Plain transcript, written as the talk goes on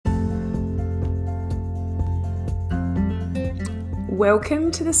Welcome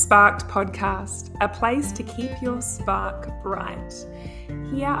to the Sparked Podcast, a place to keep your spark bright.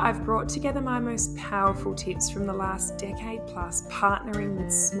 Here I've brought together my most powerful tips from the last decade plus partnering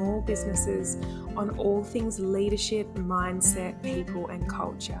with small businesses on all things leadership, mindset, people and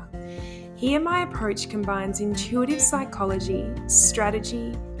culture. Here my approach combines intuitive psychology,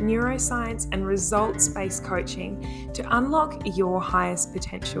 strategy, neuroscience and results-based coaching to unlock your highest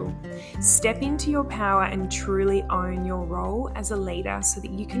potential. Step into your power and truly own your role as a leader so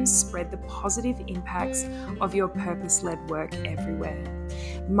that you can spread the positive impacts of your purpose-led work everywhere.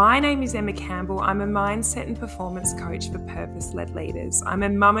 My name is Emma Campbell. I'm a mindset and performance coach for purpose-led leaders. I'm a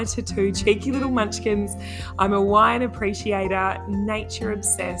mama to two cheeky little munchkins. I'm a wine appreciator,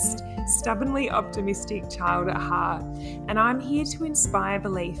 nature-obsessed, stubbornly optimistic child at heart. And I'm here to inspire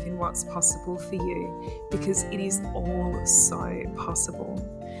belief in what's possible for you because it is all so possible.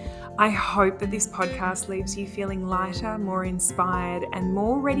 I hope that this podcast leaves you feeling lighter, more inspired, and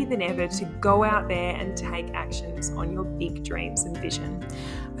more ready than ever to go out there and take actions on your big dreams and vision.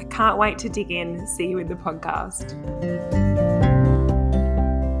 I can't wait to dig in. See you in the podcast.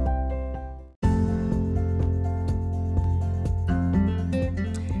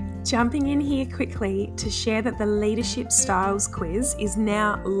 Jumping in here quickly to share that the Leadership Styles Quiz is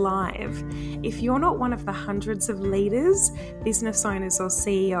now live. If you're not one of the hundreds of leaders, business owners or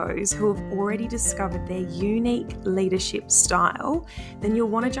CEOs who have already discovered their unique leadership style, then you'll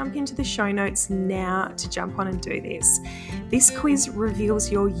want to jump into the show notes now to jump on and do this. This quiz reveals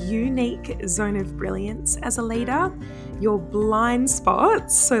your unique zone of brilliance as a leader, your blind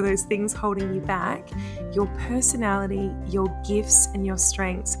spots, so those things holding you back, your personality, your gifts and your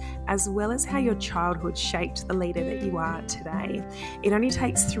strengths, as well as how your childhood shaped the leader that you are today. It only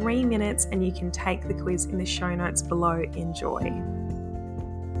takes 3 minutes and you can take the quiz in the show notes below. Enjoy.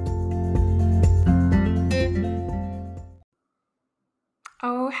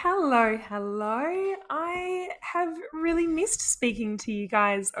 Oh, hello. I have really missed speaking to you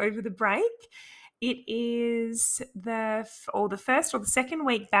guys over the break. It is the first or the second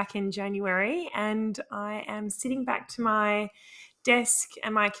week back in January, and I am sitting back to my desk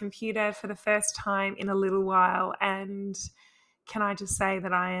and my computer for the first time in a little while. And can I just say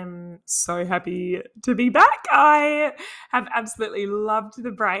that I am so happy to be back? I have absolutely loved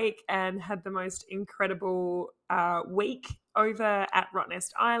the break and had the most incredible week over at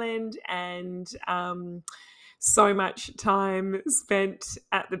Rottnest Island, and so much time spent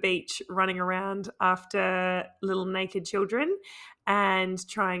at the beach running around after little naked children and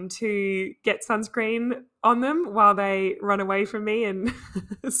trying to get sunscreen on them while they run away from me and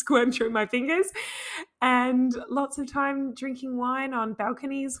squirm through my fingers. And lots of time drinking wine on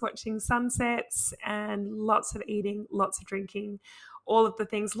balconies, watching sunsets, and lots of eating, lots of drinking, all of the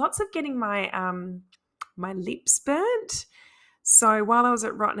things. Lots of getting my my lips burnt. So while I was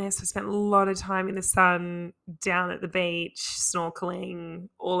at Rottnest, I spent a lot of time in the sun, down at the beach, snorkeling,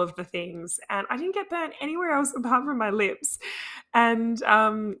 all of the things. And I didn't get burnt anywhere else apart from my lips. And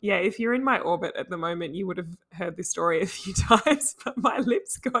if you're in my orbit at the moment, you would have heard this story a few times, but my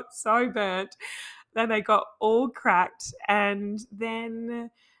lips got so burnt that they got all cracked. And then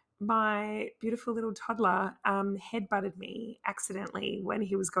my beautiful little toddler headbutted me accidentally when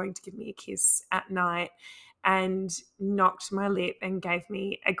he was going to give me a kiss at night, and knocked my lip and gave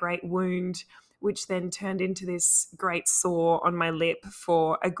me a great wound, which then turned into this great sore on my lip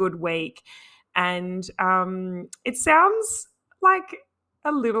for a good week. And it sounds like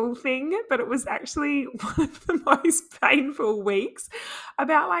a little thing, but it was actually one of the most painful weeks.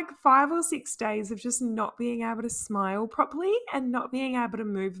 About like 5 or 6 days of just not being able to smile properly and not being able to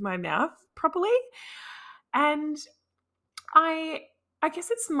move my mouth properly. And I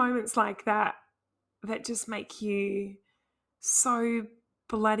guess it's moments like that just make you so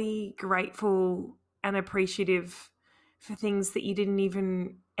bloody grateful and appreciative for things that you didn't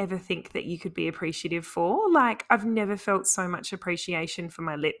even ever think that you could be appreciative for. Like, I've never felt so much appreciation for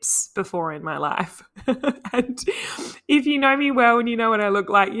my lips before in my life. And if you know me well and you know what I look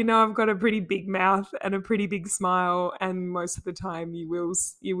like, you know I've got a pretty big mouth and a pretty big smile, and most of the time you will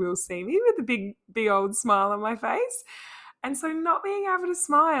see me with a big old smile on my face. And so not being able to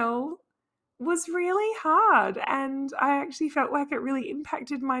smile was really hard, and I actually felt like it really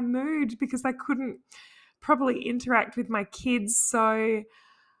impacted my mood because I couldn't properly interact with my kids. So,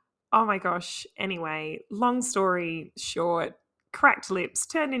 oh my gosh. Anyway, long story short, cracked lips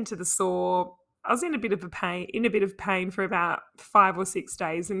turned into the sore. I was in a bit of pain for about 5 or 6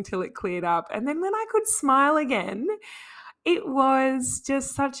 days until it cleared up. And then when I could smile again, it was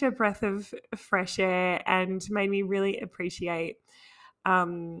just such a breath of fresh air and made me really appreciate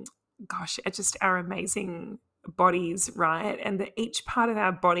just our amazing bodies, right? And that each part of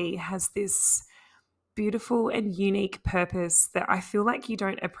our body has this beautiful and unique purpose that I feel like you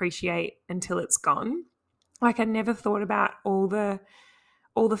don't appreciate until it's gone. Like I never thought about all the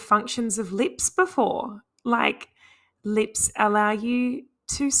functions of lips before. Like lips allow you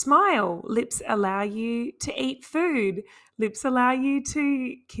to smile, lips allow you to eat food, lips allow you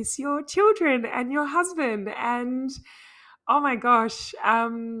to kiss your children and your husband. And oh my gosh,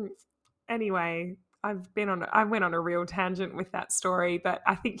 anyway, I went on a real tangent with that story, but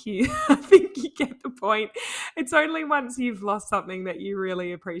I think you I think you get the point. It's only once you've lost something that you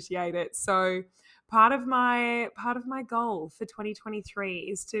really appreciate it. So part of my goal for 2023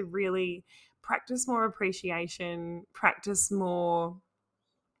 is to really practice more appreciation, practice more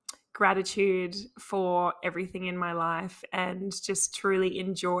gratitude for everything in my life, and just truly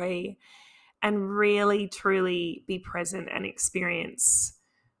enjoy and really truly be present and experience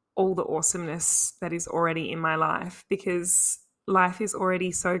all the awesomeness that is already in my life, because life is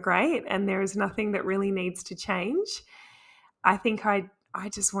already so great and there is nothing that really needs to change. I think I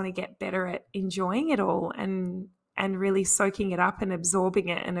just want to get better at enjoying it all and really soaking it up and absorbing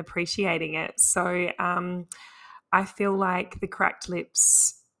it and appreciating it. So I feel like the cracked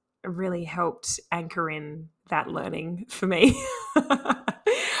lips really helped anchor in that learning for me.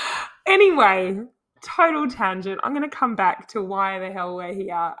 Anyway, total tangent. I'm going to come back to why the hell we're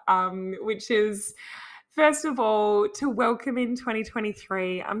here, which is, first of all, to welcome in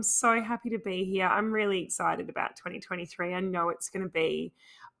 2023. I'm so happy to be here. I'm really excited about 2023. I know it's going to be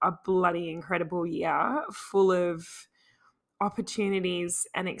a bloody incredible year full of opportunities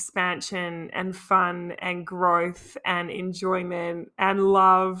and expansion and fun and growth and enjoyment and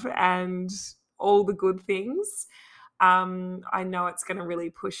love and all the good things. I know it's going to really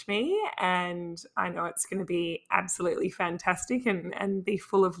push me, and I know it's going to be absolutely fantastic and be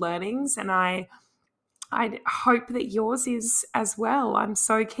full of learnings. And I hope that yours is as well. I'm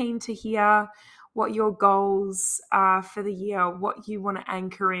so keen to hear what your goals are for the year, what you want to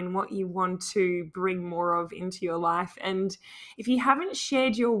anchor in, what you want to bring more of into your life. And if you haven't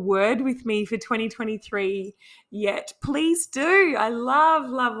shared your word with me for 2023 yet, please do. I love,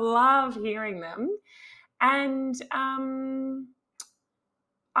 love, love hearing them. And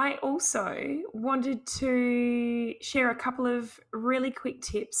I also wanted to share a couple of really quick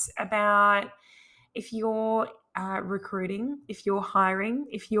tips about if you're recruiting, if you're hiring,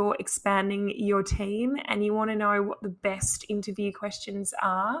 if you're expanding your team and you want to know what the best interview questions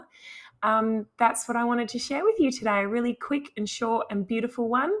are. That's what I wanted to share with you today. A really quick and short and beautiful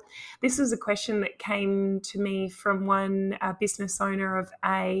one. This was a question that came to me from one business owner of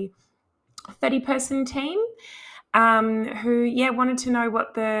a 30-person team, who wanted to know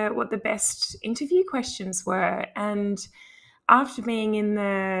what the best interview questions were. And after being in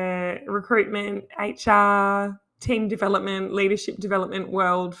the recruitment, HR, team development, leadership development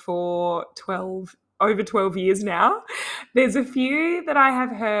world for over 12 years now, there's a few that I have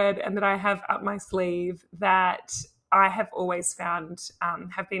heard and that I have up my sleeve that I have always found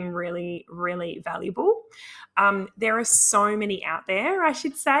have been really, really valuable. There are so many out there, I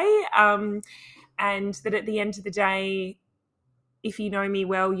should say, and that at the end of the day, if you know me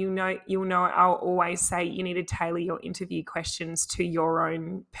well, you'll know I'll always say you need to tailor your interview questions to your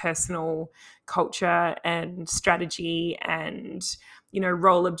own personal culture and strategy and,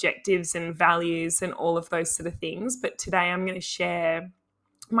 role objectives and values and all of those sort of things. But today I'm going to share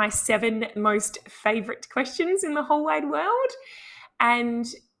my 7 most favorite questions in the whole wide world. And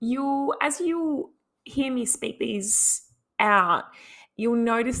as you hear me speak these out, you'll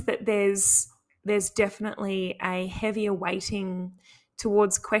notice that there's definitely a heavier weighting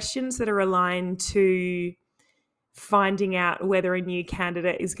towards questions that are aligned to finding out whether a new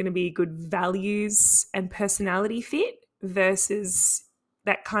candidate is going to be a good values and personality fit versus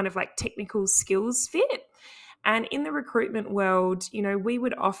that kind of like technical skills fit. And in the recruitment world, we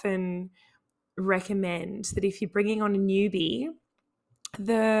would often recommend that if you're bringing on a newbie,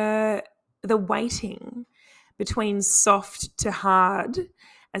 the weighting between soft to hard,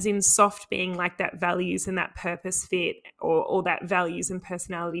 as in soft being like that values and that purpose fit, or that values and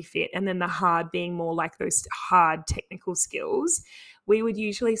personality fit, and then the hard being more like those hard technical skills, we would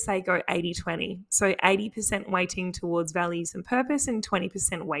usually say go 80-20. So 80% weighting towards values and purpose and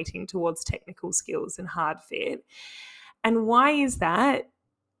 20% weighting towards technical skills and hard fit. And why is that?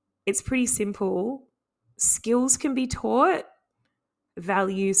 It's pretty simple. Skills can be taught,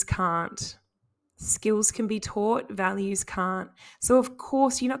 values can't. Skills can be taught, values can't. So of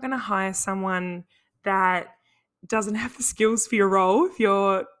course, you're not going to hire someone that doesn't have the skills for your role if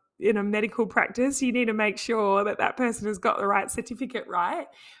you're in a medical practice, you need to make sure that that person has got the right certificate, right?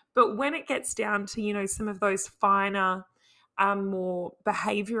 But when it gets down to, some of those finer, more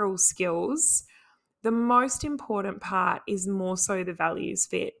behavioral skills, the most important part is more so the values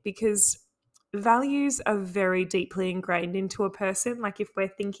fit, because values are very deeply ingrained into a person. Like if we're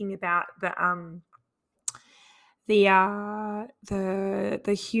thinking about the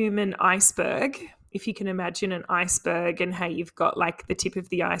human iceberg, if you can imagine an iceberg and how you've got like the tip of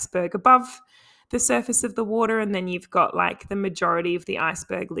the iceberg above the surface of the water, and then you've got like the majority of the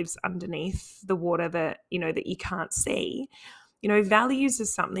iceberg lives underneath the water that you can't see. Values are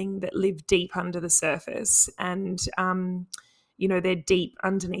something that live deep under the surface, and they're deep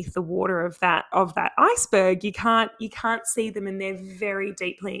underneath the water of that iceberg. You can't see them, and they're very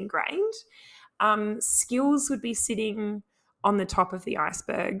deeply ingrained. Skills would be sitting on the top of the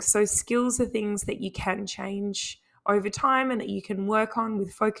iceberg. So skills are things that you can change over time and that you can work on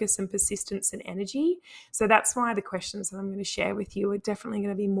with focus and persistence and energy. So that's why the questions that I'm going to share with you are definitely going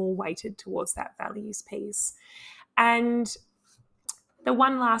to be more weighted towards that values piece. And the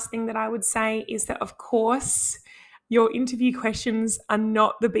one last thing that I would say is that, of course, your interview questions are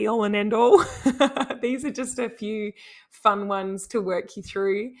not the be all and end all. These are just a few fun ones to work you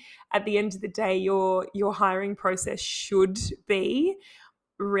through. At the end of the day, your hiring process should be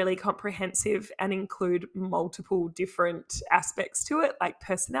really comprehensive and include multiple different aspects to it, like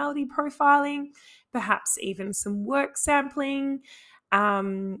personality profiling, perhaps even some work sampling,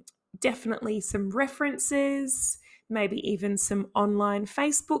 definitely some references, maybe even some online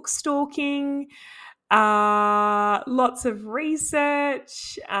Facebook stalking, lots of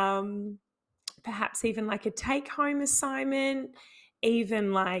research, perhaps even like a take-home assignment,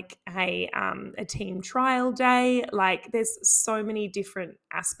 even like a team trial day. Like there's so many different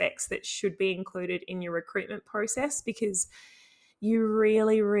aspects that should be included in your recruitment process, because you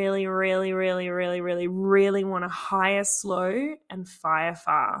really, really, really, really, really, really, really want to hire slow and fire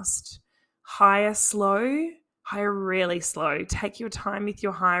fast. Hire slow, hire really slow. Take your time with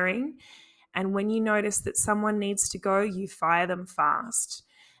your hiring. And when you notice that someone needs to go, you fire them fast.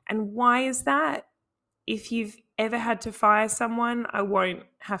 And why is that? If you've ever had to fire someone, I won't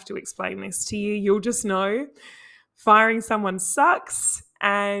have to explain this to you. You'll just know firing someone sucks,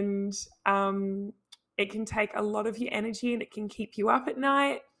 and it can take a lot of your energy and it can keep you up at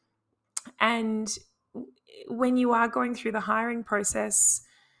night. And when you are going through the hiring process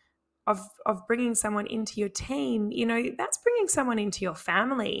of bringing someone into your team, that's bringing someone into your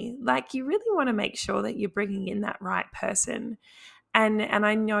family. Like you really want to make sure that you're bringing in that right person. And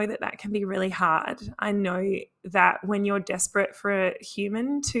I know that can be really hard. I know that when you're desperate for a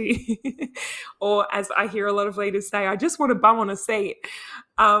human to, or as I hear a lot of leaders say, I just want to bum on a seat.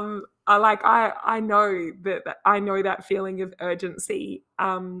 I know that feeling of urgency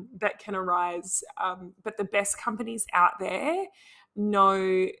that can arise. But the best companies out there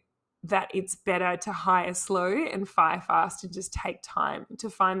know that it's better to hire slow and fire fast and just take time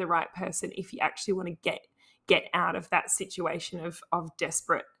to find the right person if you actually want to get out of that situation of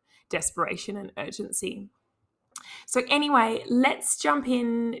desperation and urgency. So anyway, let's jump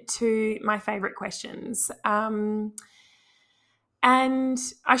into my favorite questions. And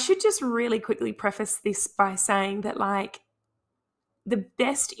I should just really quickly preface this by saying that like the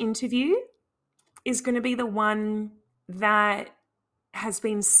best interview is going to be the one that has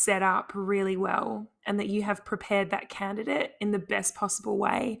been set up really well, and that you have prepared that candidate in the best possible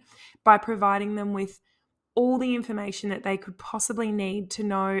way by providing them with all the information that they could possibly need to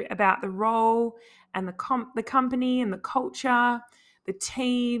know about the role and the company and the culture, the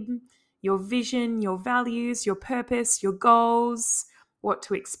team, your vision, your values, your purpose, your goals, what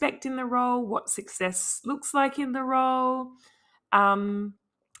to expect in the role, what success looks like in the role,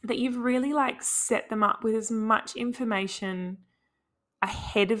 that you've really like set them up with as much information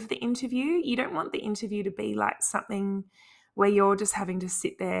ahead of the interview. You don't want the interview to be like something where you're just having to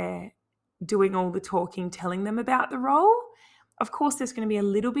sit there doing all the talking, telling them about the role. Of course, there's going to be a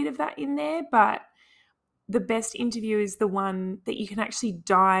little bit of that in there, but the best interview is the one that you can actually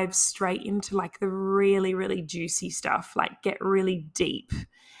dive straight into like the really, really juicy stuff, like get really deep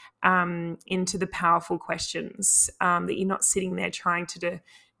into the powerful questions, that you're not sitting there trying to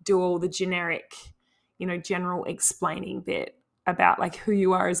do all the generic, general explaining bit about like who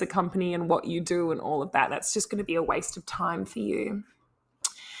you are as a company and what you do and all of that. That's just going to be a waste of time for you.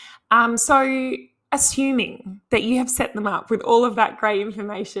 So assuming that you have set them up with all of that great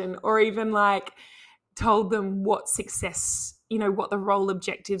information, or even like told them what success, what the role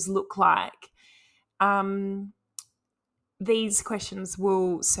objectives look like, these questions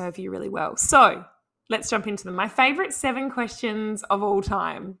will serve you really well. So let's jump into them. My favorite 7 questions of all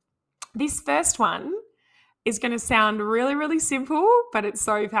time. This first one is going to sound really, really simple, but it's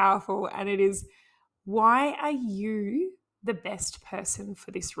so powerful. And it is, why are you the best person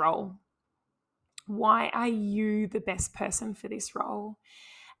for this role? Why are you the best person for this role?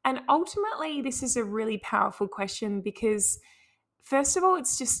 And ultimately, this is a really powerful question because, first of all,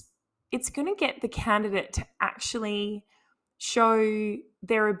 it's going to get the candidate to actually show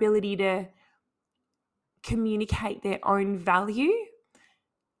their ability to communicate their own value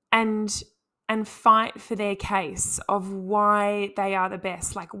and fight for their case of why they are the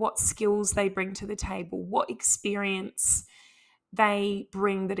best, like what skills they bring to the table, what experience they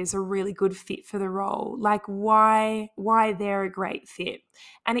bring that is a really good fit for the role, like why they're a great fit.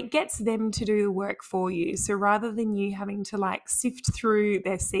 And it gets them to do the work for you. So rather than you having to like sift through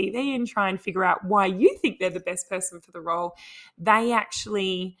their CV and try and figure out why you think they're the best person for the role, they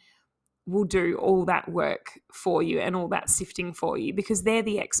actually will do all that work for you and all that sifting for you because they're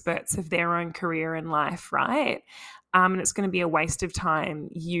the experts of their own career and life, right? And it's going to be a waste of time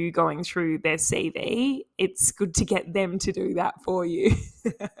you going through their CV. It's good to get them to do that for you.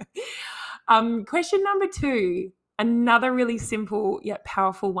 Question number 2, another really simple yet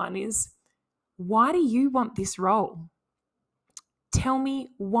powerful one is, why do you want this role? Tell me,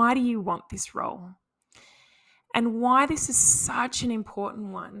 why do you want this role? And why this is such an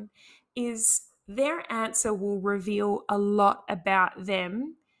important one is their answer will reveal a lot about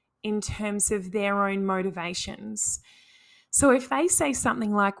them in terms of their own motivations. So if they say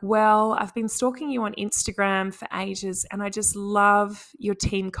something like, well, I've been stalking you on Instagram for ages and I just love your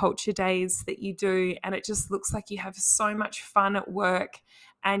team culture days that you do, and it just looks like you have so much fun at work,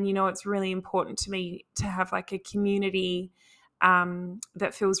 and it's really important to me to have like a community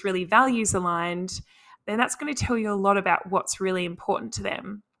that feels really values aligned, then that's going to tell you a lot about what's really important to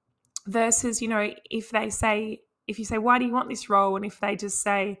them. Versus, if you say, why do you want this role? And if they just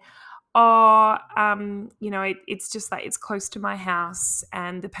say, it's just like it's close to my house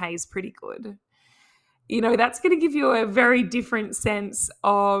and the pay is pretty good. That's going to give you a very different sense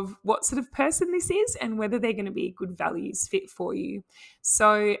of what sort of person this is and whether they're going to be a good values fit for you.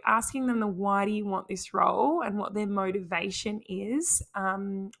 So asking them the why do you want this role and what their motivation is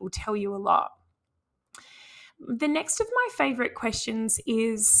will tell you a lot. The next of my favorite questions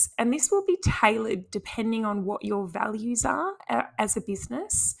is, and this will be tailored depending on what your values are as a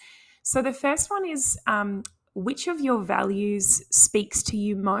business. So the first one is, which of your values speaks to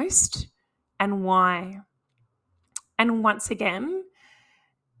you most and why? And once again,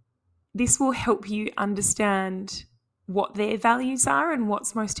 this will help you understand what their values are and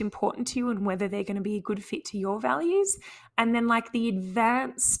what's most important to you and whether they're going to be a good fit to your values. And then like the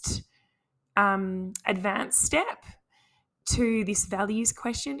advanced step to this values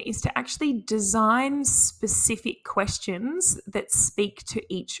question is to actually design specific questions that speak to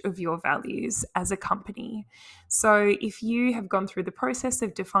each of your values as a company. So if you have gone through the process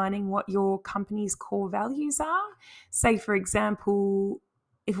of defining what your company's core values are, say for example,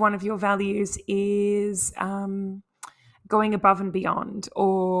 if one of your values is going above and beyond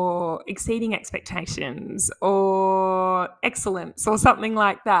or exceeding expectations or excellence or something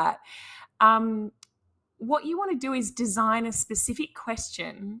like that, what you want to do is design a specific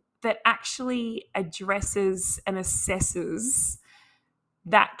question that actually addresses and assesses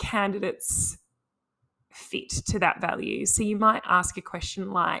that candidate's fit to that value. So you might ask a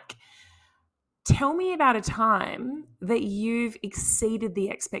question like, tell me about a time that you've exceeded the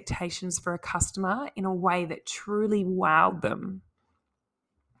expectations for a customer in a way that truly wowed them.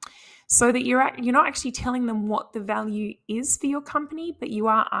 So that you're not actually telling them what the value is for your company, but you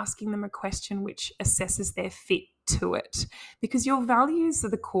are asking them a question which assesses their fit to it. Because your values are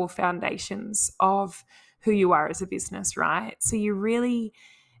the core foundations of who you are as a business, right? So you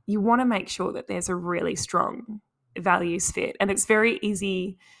want to make sure that there's a really strong values fit. And it's very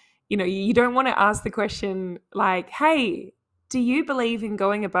easy, you don't want to ask the question like, hey, do you believe in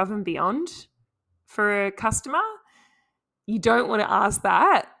going above and beyond for a customer? You don't want to ask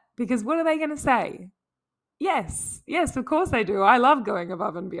that. Because what are they going to say? Yes, of course they do. I love going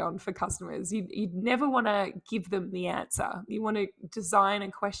above and beyond for customers. You'd never want to give them the answer. You want to design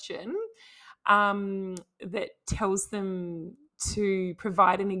a question that tells them to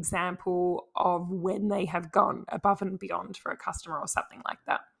provide an example of when they have gone above and beyond for a customer or something like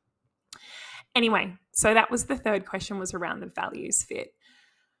that. Anyway, so that was the third question, was around the values fit.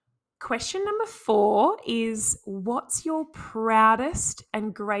 Question number 4 is, what's your proudest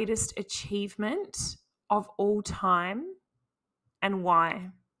and greatest achievement of all time and why?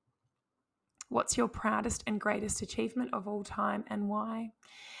 What's your proudest and greatest achievement of all time and why?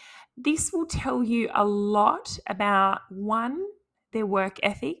 This will tell you a lot about, 1, their work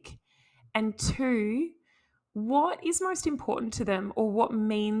ethic, And 2, what is most important to them or what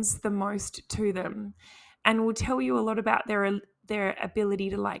means the most to them, and will tell you a lot about their ability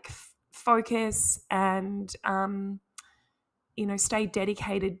to like focus and stay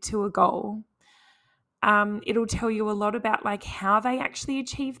dedicated to a goal. It'll tell you a lot about like how they actually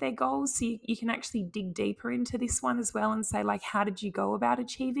achieve their goals, so you can actually dig deeper into this one as well and say like, how did you go about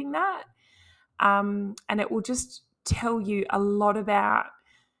achieving that? And it will just tell you a lot about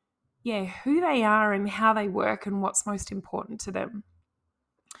who they are and how they work and what's most important to them.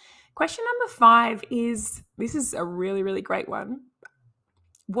 Question number 5 is, this is a really, really great one.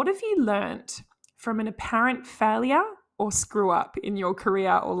 What have you learnt from an apparent failure or screw up in your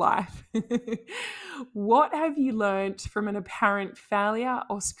career or life? What have you learnt from an apparent failure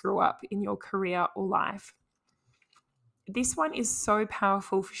or screw up in your career or life? This one is so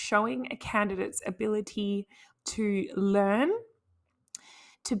powerful for showing a candidate's ability to learn,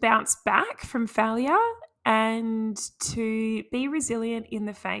 to bounce back from failure, and to be resilient in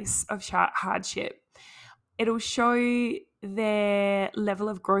the face of hardship. It'll show their level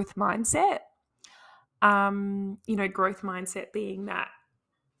of growth mindset. Growth mindset being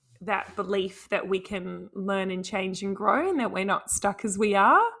that belief that we can learn and change and grow and that we're not stuck as we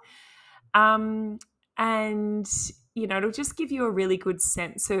are. And it'll just give you a really good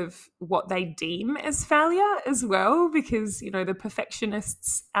sense of what they deem as failure as well, because, the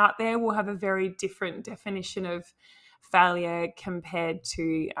perfectionists out there will have a very different definition of failure compared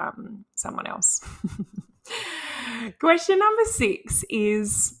to someone else. Question number 6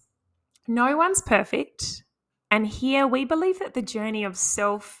 is, no one's perfect. And here we believe that the journey of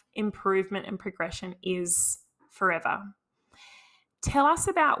self-improvement and progression is forever. Tell us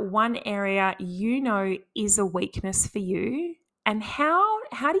about one area is a weakness for you, and how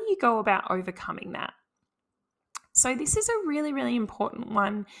do you go about overcoming that? So this is a really, really important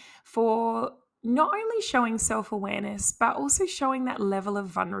one for not only showing self-awareness, but also showing that level of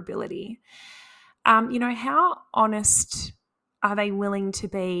vulnerability. How honest are they willing to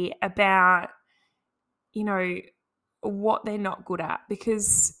be about, what they're not good at?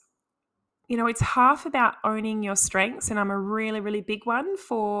 Because it's half about owning your strengths, and I'm a really, really big one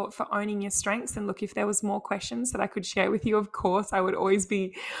for owning your strengths. And look, if there was more questions that I could share with you, of course, I would always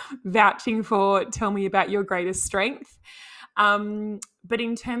be vouching for tell me about your greatest strength. But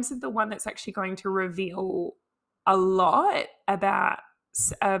in terms of the one that's actually going to reveal a lot about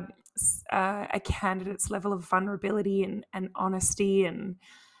a candidate's level of vulnerability and honesty and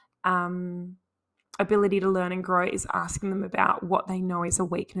ability to learn and grow, is asking them about what they know is a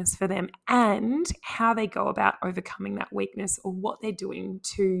weakness for them and how they go about overcoming that weakness, or what they're doing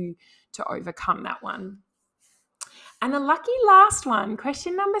to overcome that one. And the lucky last one,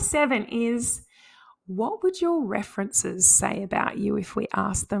 question number 7, is, what would your references say about you if we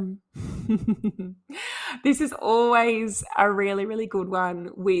asked them? This is always a really, really good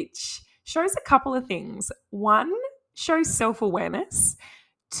one, which shows a couple of things. 1, shows self-awareness.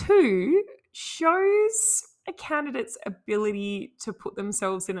 2, shows a candidate's ability to put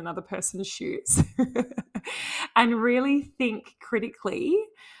themselves in another person's shoes and really think critically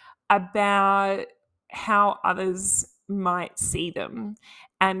about how others might see them,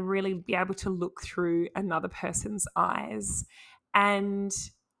 and really be able to look through another person's eyes, and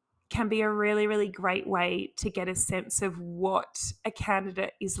can be a really, really great way to get a sense of what a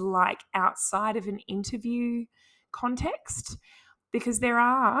candidate is like outside of an interview context. Because there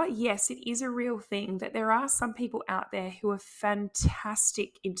are, yes, it is a real thing that there are some people out there who are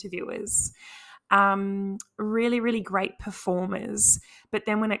fantastic interviewers, really, really great performers. But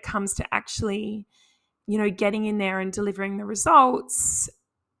then when it comes to actually, getting in there and delivering the results,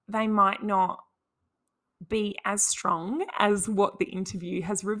 they might not be as strong as what the interview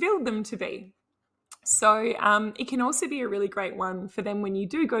has revealed them to be. So it can also be a really great one for them when you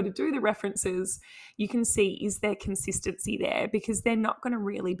do go to do the references. You can see, is there consistency there? Because they're not going to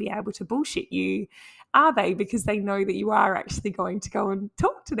really be able to bullshit you, are they? Because they know that you are actually going to go and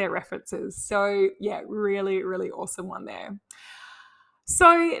talk to their references. So yeah, really, really awesome one there.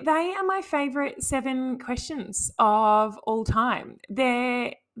 So they are my favorite 7 questions of all time.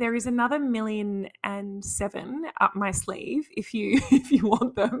 There is another 1,000,007 up my sleeve if you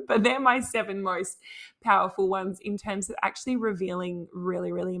want them, but they're my 7 most powerful ones in terms of actually revealing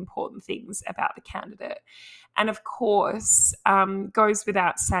really, really important things about the candidate. And of course, goes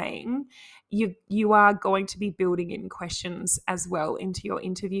without saying, you are going to be building in questions as well into your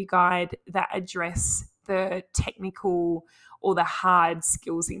interview guide that address the technical or the hard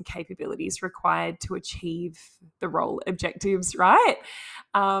skills and capabilities required to achieve the role objectives, right?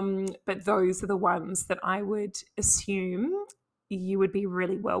 But those are the ones that I would assume you would be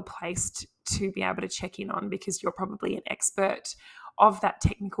really well placed to be able to check in on, because you're probably an expert of that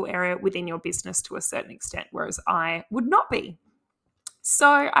technical area within your business to a certain extent, whereas I would not be. So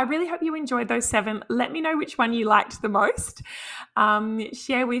I really hope you enjoyed those 7. Let me know which one you liked the most.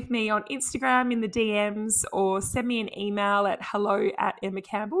 Share with me on Instagram in the DMs, or send me an email at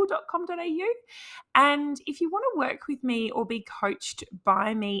hello@emmacampbell.com.au. And if you want to work with me or be coached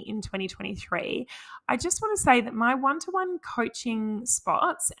by me in 2023, I just want to say that my one-to-one coaching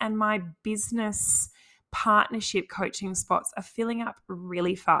spots and my business partnership coaching spots are filling up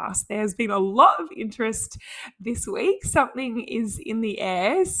really fast. There's been a lot of interest this week. Something is in the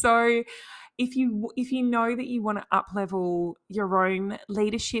air. So if you know that you want to up-level your own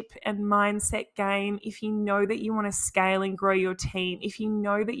leadership and mindset game, if you know that you want to scale and grow your team, if you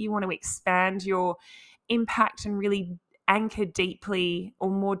know that you want to expand your impact and really anchor deeply, or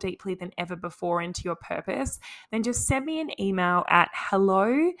more deeply than ever before, into your purpose, then just send me an email at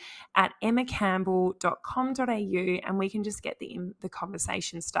hello@emmacampbell.com.au, and we can just get the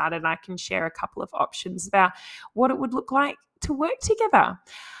conversation started. I can share a couple of options about what it would look like to work together.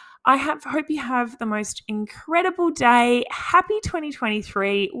 I hope you have the most incredible day. Happy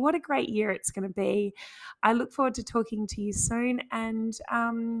 2023. What a great year it's going to be. I look forward to talking to you soon, and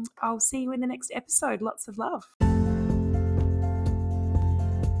I'll see you in the next episode. Lots of love.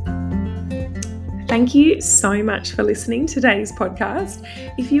 Thank you so much for listening to today's podcast.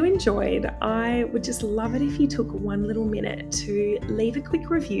 If you enjoyed, I would just love it if you took one little minute to leave a quick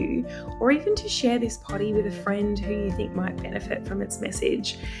review, or even to share this potty with a friend who you think might benefit from its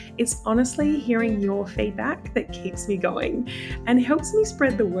message. It's honestly hearing your feedback that keeps me going and helps me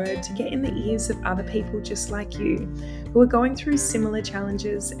spread the word to get in the ears of other people just like you, who are going through similar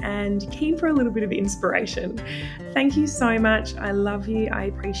challenges and keen for a little bit of inspiration. Thank you so much. I love you. I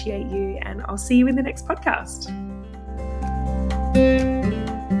appreciate you. And I'll see you in the next podcast.